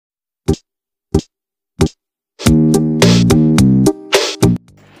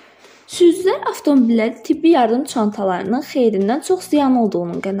avtomobillər tibbi yardım çantalarının xeyrindən çox ziyan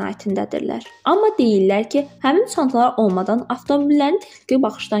olduğunun qənaətindədirlər. Amma deyirlər ki, həmin çantalar olmadan avtomobillərin texniki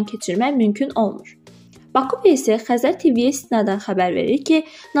baxışdan keçirmək mümkün olmur. Bakı PSI Xəzər TV-yə istinadən xəbər verir ki,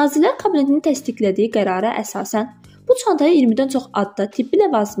 Nazirlər Kabinetinin təsdiqlədiyi qərara əsasən bu çantaya 20-dən çox adda tibbi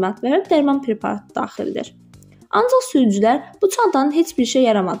ləvazimat və dərman preparatı daxildir. Ancaq sürücülər bu çantanın heç bir şey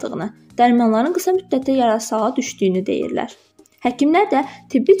yaramadığını, dərmanların qısa müddətdə yararsala düşdüyünü deyirlər. Həkimlər də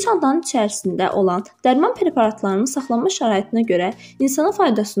tibbi çantanın içərisində olan dərman preparatlarının saxlanma şəraitinə görə insana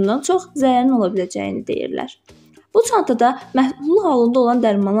faydasından çox zərərin ola biləcəyini deyirlər. Bu çantada məhdudluq halında olan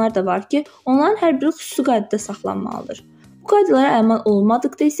dərmanlar da var ki, onların hər biri xüsusi qaydada saxlanmalıdır. Bu qaydalara əməl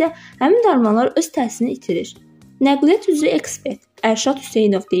olunmadıqda isə həmin dərmanlar öz təsirini itirir. Nəqliyyat üzrə ekspert Ərşad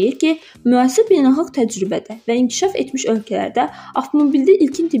Hüseynov deyir ki, müasir beynəlxalq təcrübədə və inkişaf etmiş ölkələrdə avtomobildə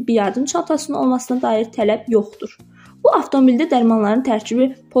ilkin tibbi yardım çantasının olmasına dair tələb yoxdur. Bu, avtomobildə dərmanların tərkibi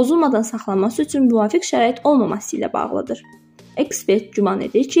pozulmadan saxlanması üçün müvafiq şərait olmaması ilə bağlıdır. Ekspert güman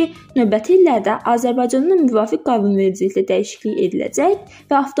edir ki, növbəti illərdə Azərbaycanda müvafiq qanunvericilikdə dəyişiklik ediləcək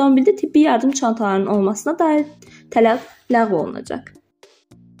və avtomobildə tibbi yardım çantalarının olmasına dair tələb ləğv olunacaq.